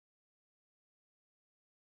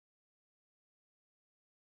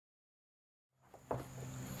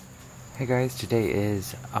Hey guys, today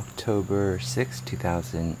is October 6th,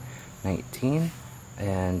 2019,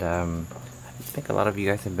 and I think a lot of you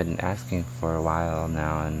guys have been asking for a while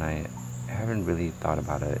now, and I haven't really thought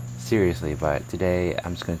about it seriously, but today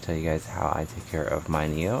I'm just going to tell you guys how I take care of my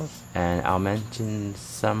Neos, and I'll mention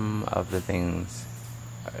some of the things,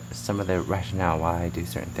 some of the rationale why I do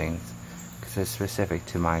certain things, because they're specific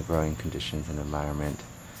to my growing conditions and environment.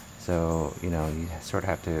 So, you know, you sort of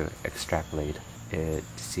have to extrapolate it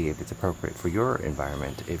to see if it's appropriate for your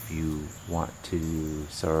environment if you want to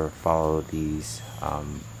sort of follow these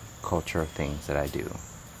culture things that I do.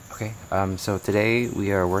 Okay, so today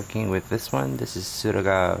we are working with this one. This is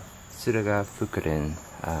Suraga Fukurin.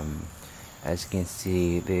 As you can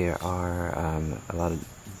see, there are a lot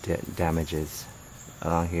of damages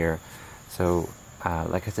along here. So,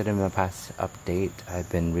 like I said in my past update, I've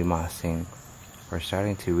been remossing. We're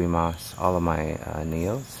starting to remoss all of my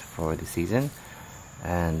Neos for the season,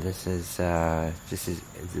 and this is it's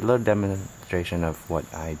a little demonstration of what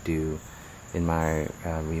I do in my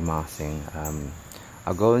remossing.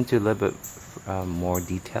 I'll go into a little bit more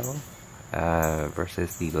detail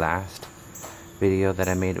versus the last video that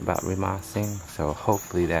I made about remossing, so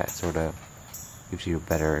hopefully that sort of gives you a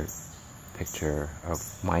better picture of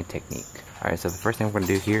my technique. Alright, so the first thing I'm going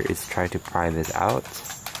to do here is try to pry this out.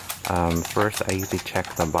 First, I usually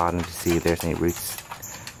check the bottom to see if there's any roots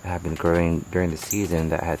that have been growing during the season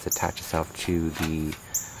that has attached itself to the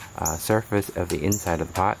surface of the inside of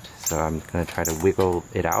the pot. So I'm going to try to wiggle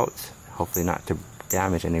it out, hopefully not to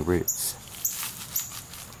damage any roots.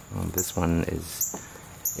 This one is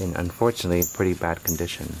in, unfortunately, pretty bad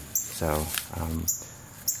condition. So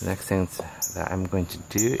the next thing that I'm going to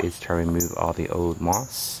do is try to remove all the old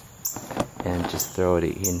moss and just throw it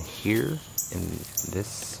in here in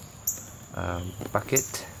this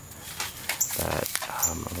bucket that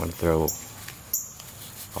I'm going to throw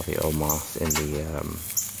all the old moss in the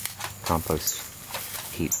compost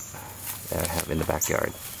heap that I have in the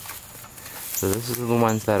backyard. So this is the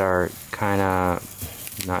ones that are kind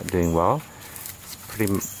of not doing well. It's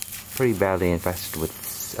pretty badly infested with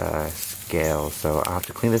scale, so I'll have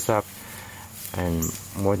to clean this up, and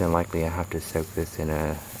more than likely I have to soak this in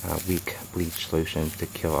a weak bleach solution to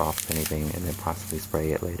kill off anything and then possibly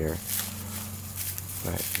spray it later.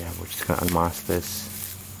 But yeah, we're just going to unmoss this,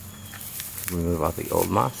 remove all the old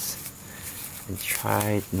moss, and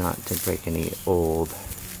try not to break any old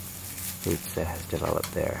roots that has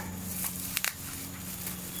developed there.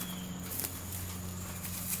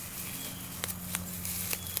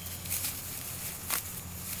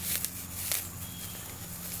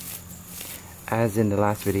 As in the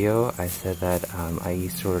last video, I said that I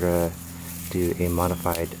sort of do a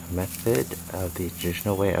modified method of the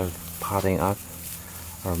traditional way of potting up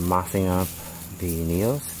or mossing up the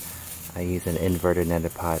Neos. I use an inverted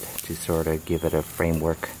netted pot to sort of give it a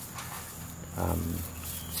framework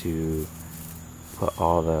to put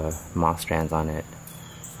all the moss strands on it.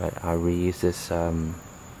 But I'll reuse this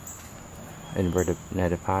inverted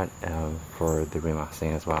netted pot for the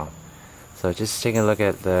remossing as well. So just taking a look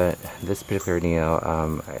at this particular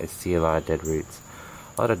Neo, I see a lot of dead roots,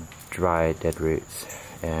 a lot of dry dead roots,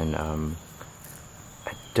 and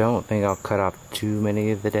I don't think I'll cut off too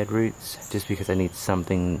many of the dead roots, just because I need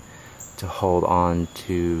something to hold on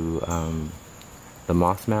to the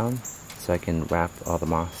moss mound, so I can wrap all the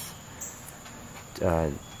moss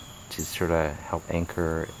to sort of help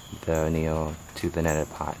anchor the Neo to the netted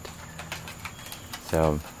pot.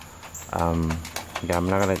 So yeah, I'm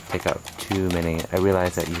not going to take out too many. I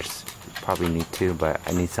realize that you probably need to, but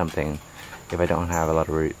I need something if I don't have a lot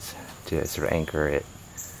of roots to sort of anchor it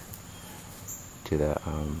to the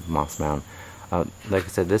moss mound. Like I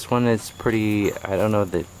said, this one is pretty, I don't know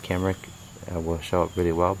if the camera will show up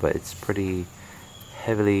really well, but it's pretty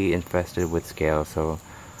heavily infested with scale. So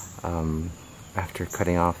after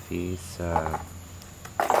cutting off these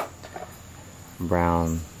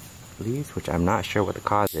brown leaves, which I'm not sure what the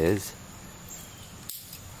cause is,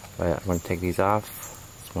 but I'm going to take these off.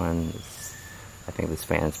 This one is, I think this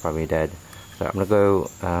fan is probably dead. So I'm going to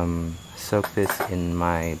go soak this in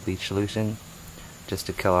my bleach solution just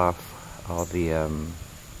to kill off all the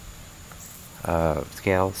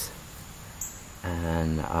scales.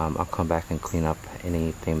 And I'll come back and clean up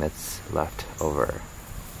anything that's left over.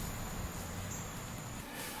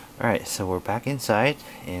 Alright, so we're back inside,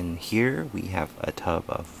 and here we have a tub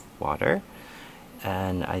of water.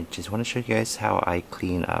 And I just want to show you guys how I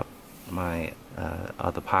clean up my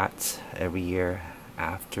other pots every year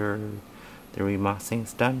after the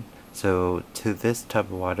remossing's done. So to this tub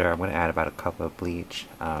of water, I'm going to add about a cup of bleach.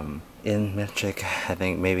 In metric, I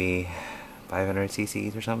think maybe 500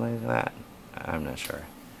 cc's or something like that. I'm not sure.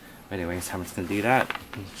 Anyways, I'm just gonna do that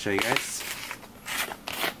and show you guys.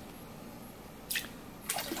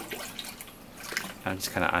 I'm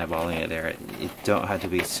just kind of eyeballing it there. You don't have to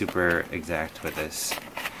be super exact with this.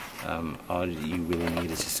 All you really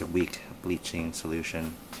need is just a weak bleaching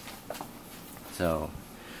solution. So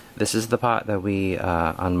this is the pot that we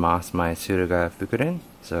unmossed my Tsuruga fukurin.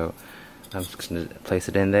 So I'm just going to place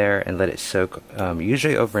it in there and let it soak,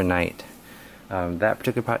 usually overnight. That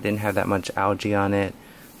particular pot didn't have that much algae on it,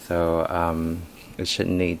 so it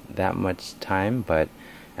shouldn't need that much time, but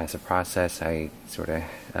as a process I sort of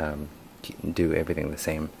do everything the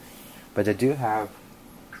same. But I do have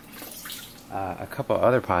a couple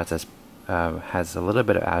other pots that has a little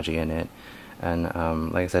bit of algae in it, and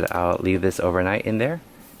like I said, I'll leave this overnight in there,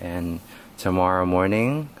 and tomorrow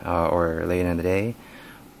morning or late in the day,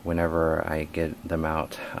 whenever I get them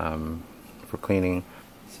out for cleaning.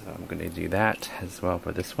 So I'm going to do that as well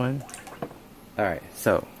for this one. Alright,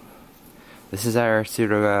 so this is our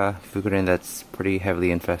Tsuruga fukurin that's pretty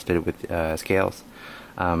heavily infested with scales.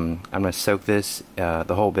 I'm going to soak this,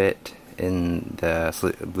 the whole bit, in the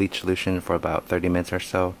bleach solution for about 30 minutes or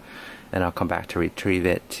so. Then I'll come back to retrieve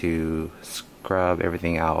it to scrub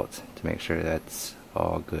everything out to make sure that's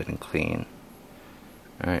all good and clean.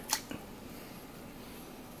 Alright.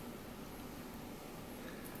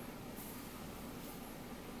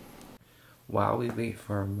 While we wait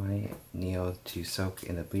for my Neo to soak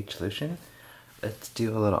in the bleach solution, let's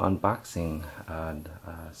do a little unboxing on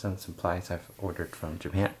some supplies I've ordered from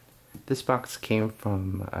Japan. This box came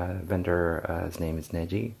from a vendor, his name is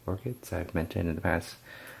Neji Orchids. I've mentioned in the past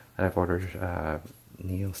that I've ordered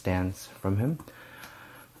Neo stands from him.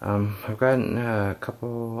 I've gotten a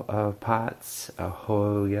couple of pots, a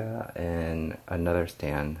Hoya, and another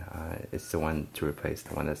stand. It's the one to replace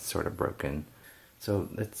the one that's sort of broken. So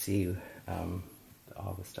let's see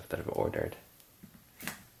all the stuff that I've ordered.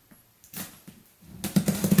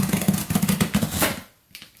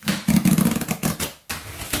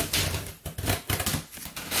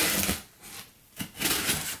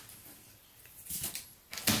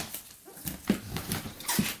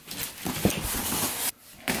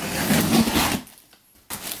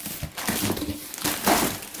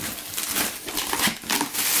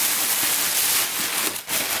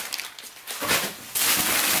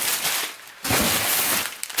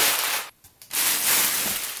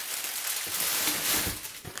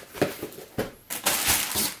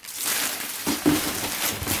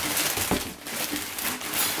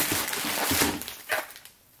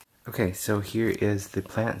 Okay, so here is the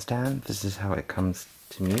plant stand. This is how it comes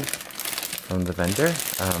to me from the vendor.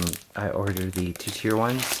 I ordered the 2-tier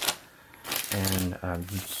ones, and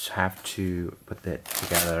you just have to put that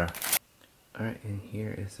together. Alright, and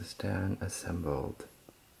here is the stand assembled.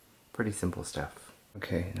 Pretty simple stuff.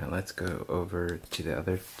 Okay, now let's go over to the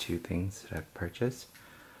other two things that I've purchased,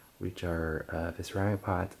 which are this ceramic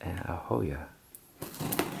pot and a Hoya.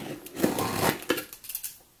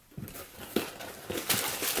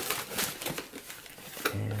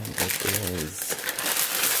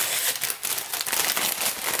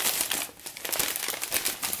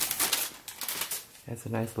 It's a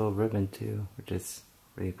nice little ribbon too, which is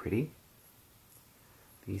really pretty.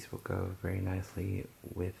 These will go very nicely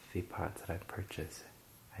with the pots that I've purchased,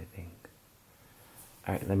 I think.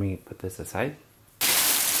 Alright, let me put this aside.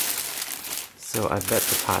 So I bet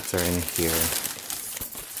the pots are in here.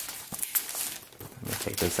 Let me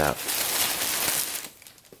take this out.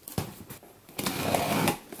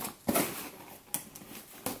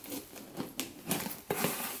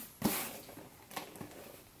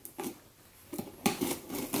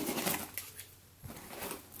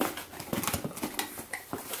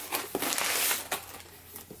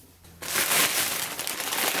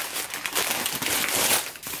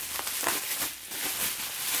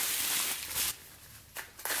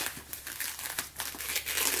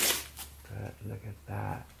 Look at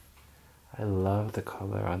that. I love the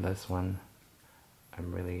color on this one.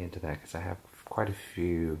 I'm really into that because I have quite a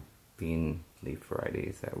few bean leaf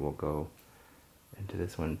varieties that will go into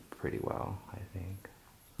this one pretty well, I think.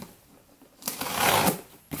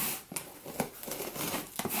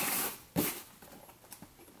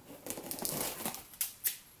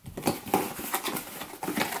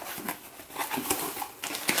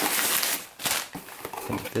 I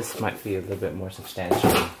think this might be a little bit more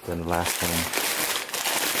substantial than the last one.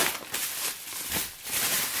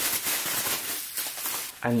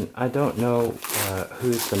 And I don't know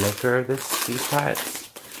who's the maker of these pots.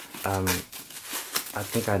 I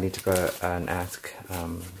think I need to go and ask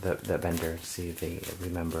the vendor to see if they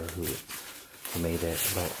remember who made it.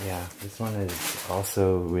 But yeah, this one is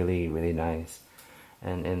also really, really nice.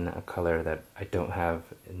 and in a color that I don't have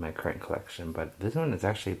in my current collection. But this one is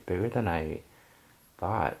actually bigger than I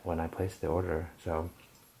thought when I placed the order. So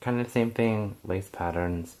kind of the same thing, lace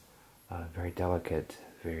patterns, very delicate,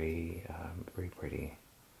 very pretty.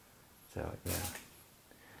 So yeah,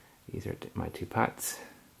 these are my two pots.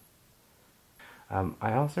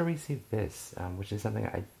 I also received this, which is something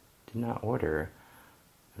I did not order.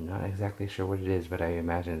 I'm not exactly sure what it is, but I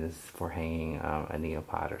imagine this is for hanging a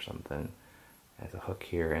neopod or something. It has a hook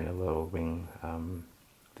here and a little ring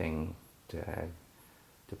thing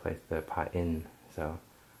to place the pot in. So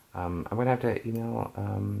I'm gonna have to email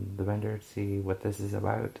the vendor to see what this is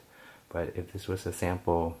about. But if this was a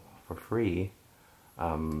sample for free,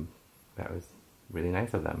 that was really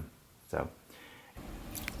nice of them. So.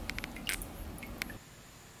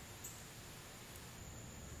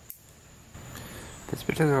 This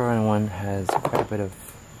particular one has quite a bit of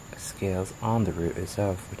scales on the root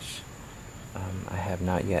itself, which I have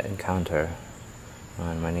not yet encountered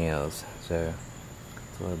on my nails, so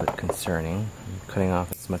it's a little bit concerning. I'm cutting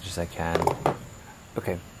off as much as I can.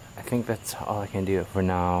 Okay, I think that's all I can do for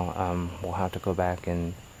now. We'll have to go back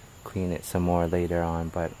and clean it some more later on,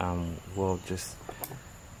 but we'll just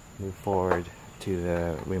move forward to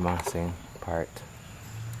the remossing part.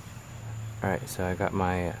 Alright, so I got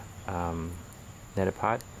my netted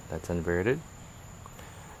pot that's inverted.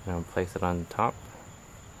 And I'll place it on top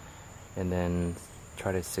and then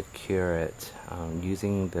try to secure it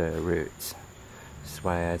using the roots. This is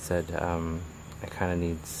why I said I kind of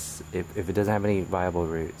need, if it doesn't have any viable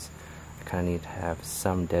roots, I kind of need to have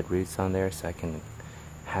some dead roots on there so I can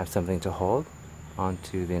have something to hold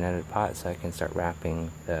onto the netted pot, so I can start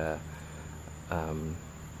wrapping the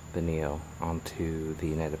neo onto the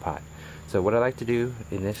netted pot. So what I like to do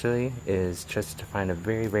initially is just to find a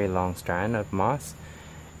very long strand of moss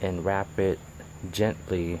and wrap it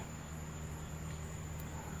gently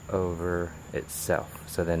over itself,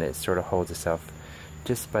 so then it sort of holds itself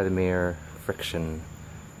just by the mere friction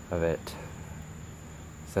of it.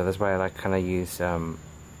 So that's why I like kind of use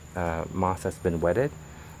moss that's been wetted,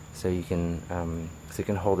 so you can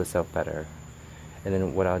hold itself better. And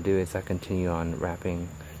then what I'll do is I continue on wrapping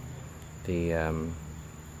the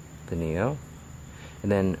neo,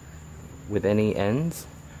 and then with any ends,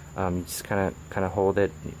 you just kind of hold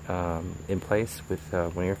it in place with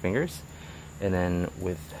one of your fingers, and then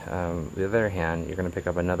with the other hand you're going to pick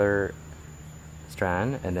up another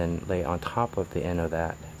strand and then lay on top of the end of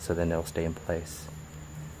that, so then it'll stay in place.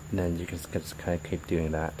 And then you can just kind of keep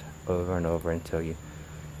doing that over and over until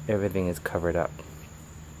everything is covered up.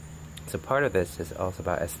 So part of this is also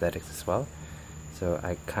about aesthetics as well. So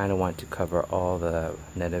I kind of want to cover all the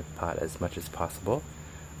netted pot as much as possible.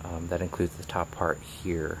 That includes the top part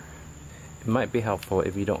here. It might be helpful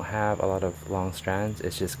if you don't have a lot of long strands,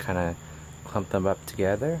 it's just kind of clump them up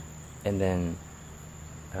together and then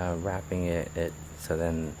wrapping it so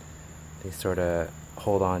then they sort of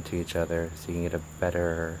hold on to each other, so you can get a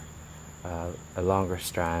better, a longer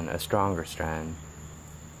strand, a stronger strand.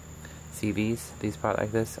 See these pot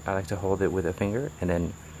like this? I like to hold it with a finger and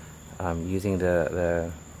then using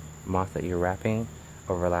the moss that you're wrapping,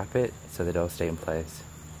 overlap it so that it'll stay in place.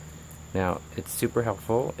 Now it's super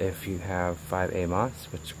helpful if you have 5A moss,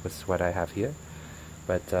 which was what I have here,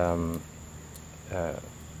 but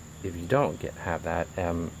if you don't have that,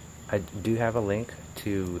 I do have a link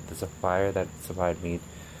to the supplier that supplied me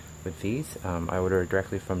with these. I ordered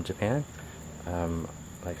directly from Japan,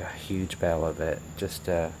 like a huge bale of it, just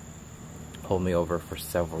to hold me over for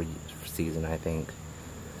several seasons, I think.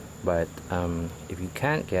 But if you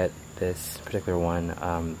can't get this particular one,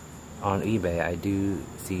 on eBay I do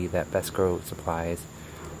see that Best Grow supplies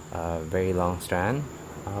very long strand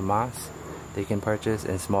moss they can purchase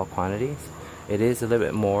in small quantities. It is a little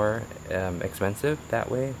bit more expensive that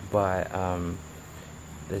way, but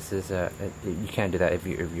this is you can't do that if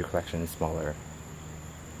your collection is smaller.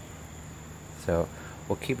 So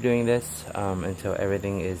we'll keep doing this until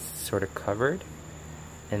everything is sort of covered,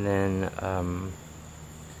 and then I'm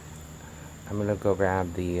gonna go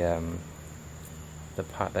grab the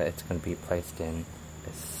pot that it's gonna be placed in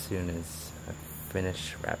as soon as I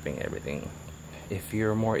finish wrapping everything. If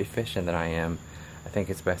you're more efficient than I am, I think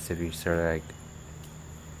it's best if you sort of like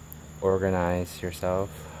organize yourself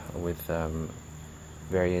with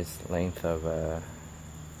various length of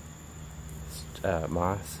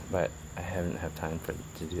moss, but I haven't had time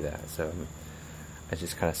to do that, so I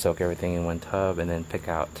just kind of soak everything in one tub and then pick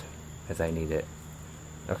out as I need it.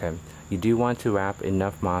 Okay, you do want to wrap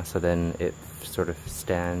enough moss so then it sort of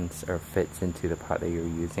stands or fits into the pot that you're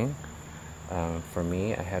using. For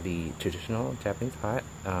me, I have the traditional Japanese pot,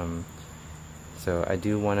 So I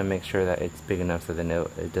do want to make sure that it's big enough so that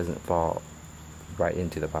it doesn't fall right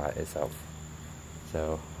into the pot itself.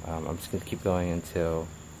 So I'm just going to keep going until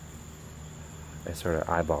I sort of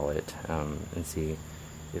eyeball it and see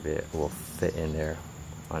if it will fit in there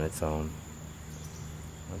on its own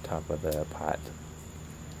on top of the pot.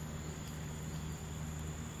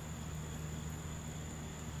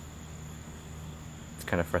 It's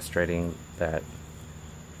kind of frustrating that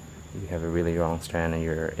you have a really long strand and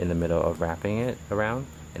you're in the middle of wrapping it around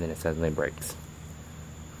and then it suddenly breaks.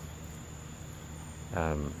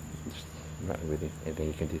 Not really anything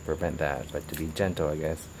you can do to prevent that, but to be gentle, I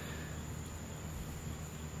guess.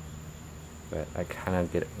 But I kind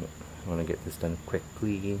of want to get this done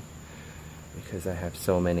quickly because I have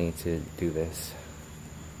so many to do this.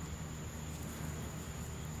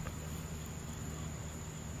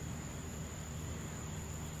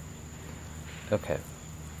 Okay.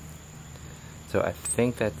 So I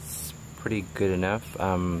think that's pretty good enough.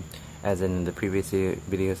 As in the previous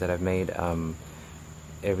videos that I've made,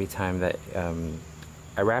 every time that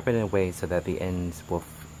I wrap it in a way so that the ends will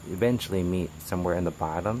eventually meet somewhere in the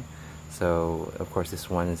bottom. So of course this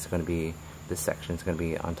section is going to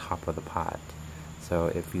be on top of the pot. So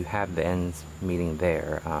if you have the ends meeting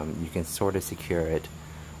there, you can sort of secure it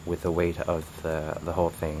with the weight of the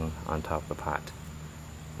whole thing on top of the pot.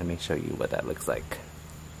 Let me show you what that looks like.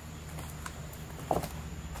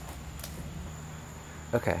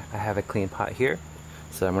 Okay, I have a clean pot here,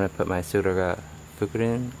 so I'm going to put my Sudoga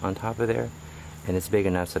Fukurin on top of there, and it's big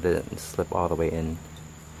enough so that it doesn't slip all the way in.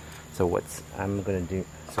 So what I'm going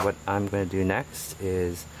to do next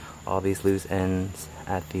is all these loose ends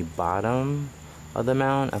at the bottom of the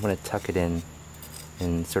mound. I'm going to tuck it in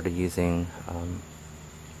and sort of using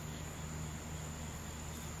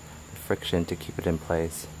friction to keep it in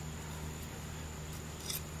place.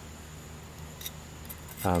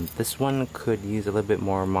 This one could use a little bit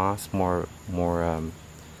more moss, more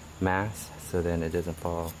mass, so then it doesn't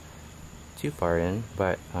fall too far in.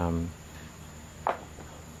 But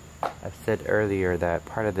I've said earlier that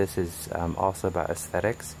part of this is also about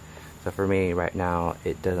aesthetics. So for me right now,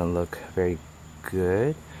 it doesn't look very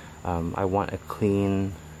good. I want a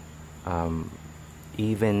clean,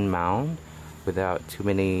 even mound without too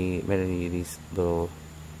many of these little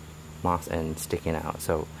moss ends sticking out.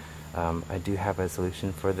 So I do have a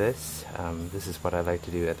solution for this. This is what I like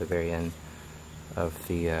to do at the very end of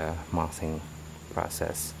the mossing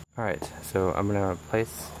process. Alright, so I'm going to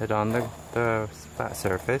place it on the flat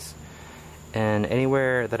surface, and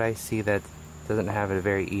anywhere that I see that doesn't have a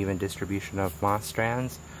very even distribution of moss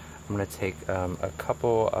strands, I'm going to take a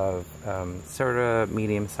couple of sort of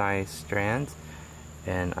medium-sized strands,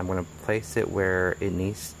 and I'm going to place it where it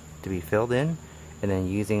needs to be filled in, and then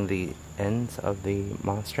using the ends of the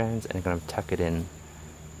moss strands, and I'm going to tuck it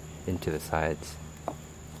into the sides so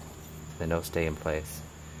then it'll stay in place.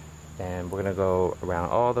 And we're going to go around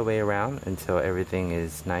all the way around until everything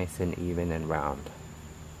is nice and even and round.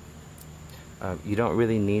 You don't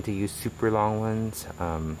really need to use super long ones.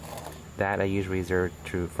 That I usually reserve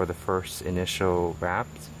for the first initial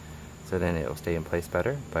wraps, so then it will stay in place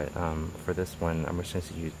better. But for this one, I'm just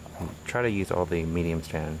going to try to use all the medium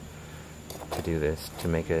strand to do this, to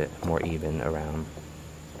make it more even around.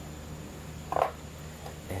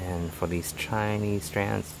 And for these tiny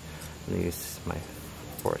strands, I'm going to use my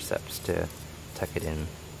forceps to tuck it in.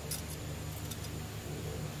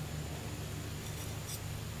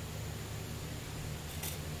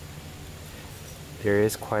 There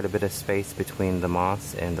is quite a bit of space between the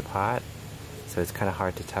moss and the pot, so it's kind of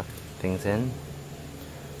hard to tuck things in.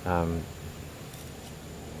 That's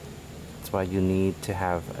why you need to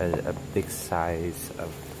have a big size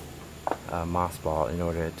of moss ball in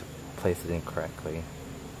order to place it in correctly.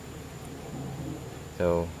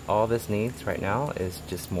 So all this needs right now is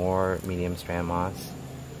just more medium strand moss,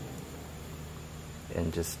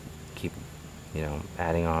 and just keep,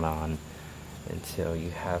 adding on until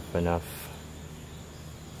you have enough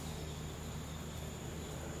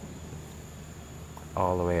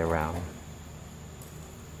all the way around.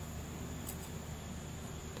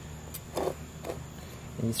 And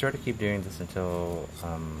you sort of keep doing this until,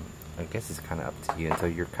 I guess it's kind of up to you, until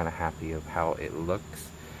you're kind of happy of how it looks.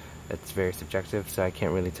 It's very subjective, so I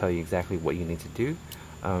can't really tell you exactly what you need to do.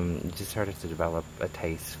 You just started to develop a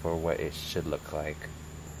taste for what it should look like.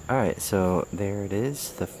 Alright, so there it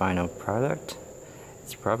is, the final product.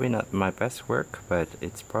 It's probably not my best work, but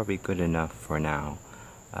it's probably good enough for now.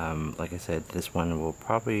 Like I said, this one will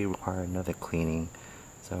probably require another cleaning,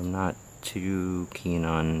 so I'm not too keen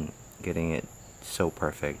on getting it so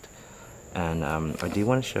perfect. And I do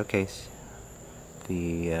want to showcase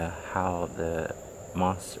the how the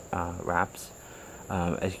moss wraps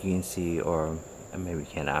as you can see, or maybe you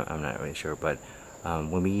can't, I'm not really sure, but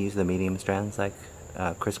when we use the medium strands like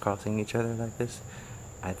crisscrossing each other like this,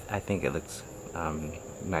 I think it looks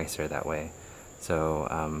nicer that way. So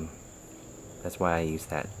that's why I use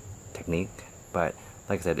that technique. But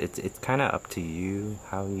like I said, it's kind of up to you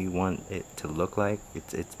how you want it to look like.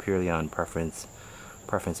 It's purely on preferences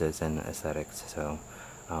and aesthetics. So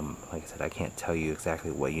like I said, I can't tell you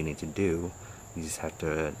exactly what you need to do. You just have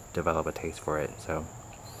to develop a taste for it. So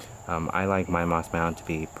I like my moss mound to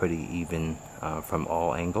be pretty even from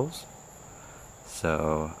all angles.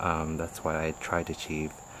 So that's what I try to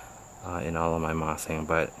achieve in all of my mossing.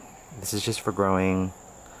 But this is just for growing,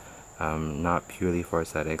 not purely for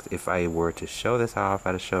aesthetics. If I were to show this off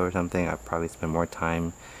at a show or something, I'd probably spend more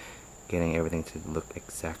time getting everything to look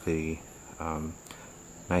exactly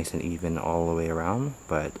nice and even all the way around.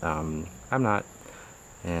 But I'm not,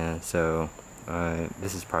 and so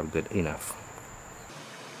this is probably good enough.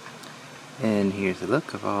 And here's a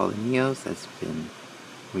look of all the Neos that's been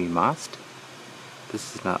remossed.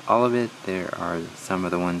 This is not all of it. There are some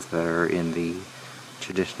of the ones that are in the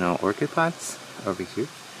traditional orchid pots over here,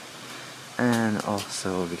 and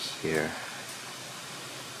also over here.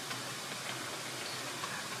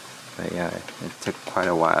 But yeah, it took quite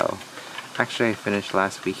a while. Actually, I finished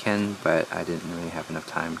last weekend, but I didn't really have enough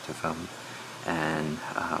time to film. And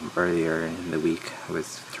earlier in the week it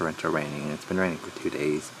was torrential raining. It's been raining for 2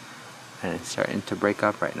 days, and it's starting to break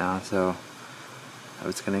up right now, so I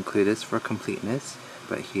was going to include this for completeness,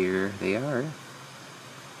 but here they are.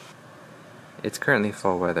 It's currently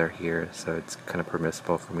fall weather here, so it's kind of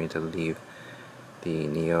permissible for me to leave the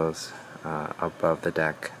Neos above the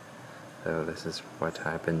deck. So this is what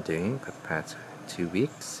I've been doing for the past 2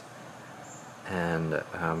 weeks, and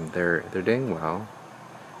they're doing well.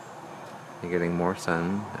 They're getting more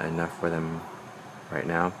sun, enough for them right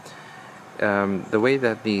now. The way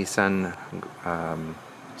that the sun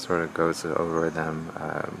sort of goes over them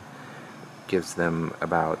gives them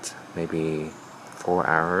about maybe 4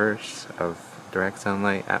 hours of direct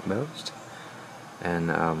sunlight at most. And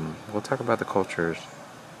we'll talk about the cultures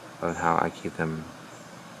of how I keep them,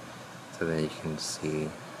 so that you can see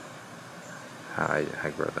how I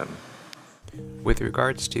grow them. With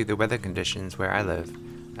regards to the weather conditions where I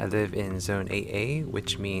live in zone 8A,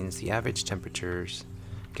 which means the average temperatures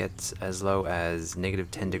gets as low as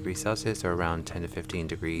 -10 degrees Celsius, or around 10 to 15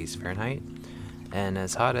 degrees Fahrenheit, and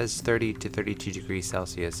as hot as 30 to 32 degrees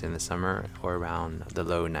Celsius in the summer, or around the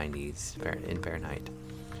low 90s in Fahrenheit.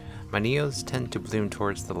 My Neos tend to bloom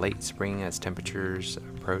towards the late spring as temperatures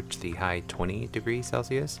approach the high 20 degrees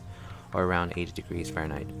Celsius, or around 80 degrees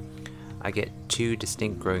Fahrenheit. I get 2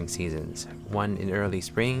 distinct growing seasons, one in early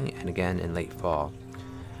spring and again in late fall.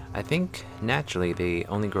 I think naturally they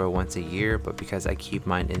only grow once a year, but because I keep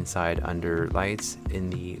mine inside under lights in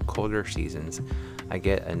the colder seasons, I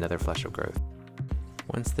get another flush of growth.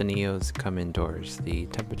 Once the Neos come indoors, the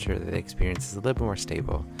temperature that they experience is a little more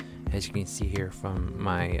stable. As you can see here from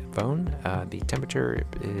my phone, the temperature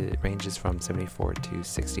ranges from 74 to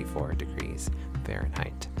 64 degrees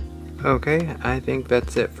Fahrenheit. Okay, I think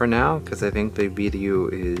that's it for now, because I think the video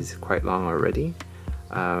is quite long already.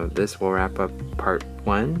 This will wrap up part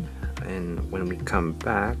 1, and when we come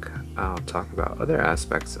back, I'll talk about other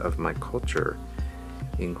aspects of my culture,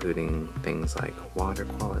 including things like water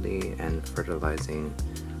quality and fertilizing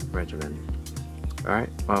regimen. Alright,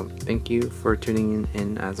 well, thank you for tuning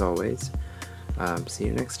in as always. See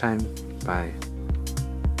you next time. Bye.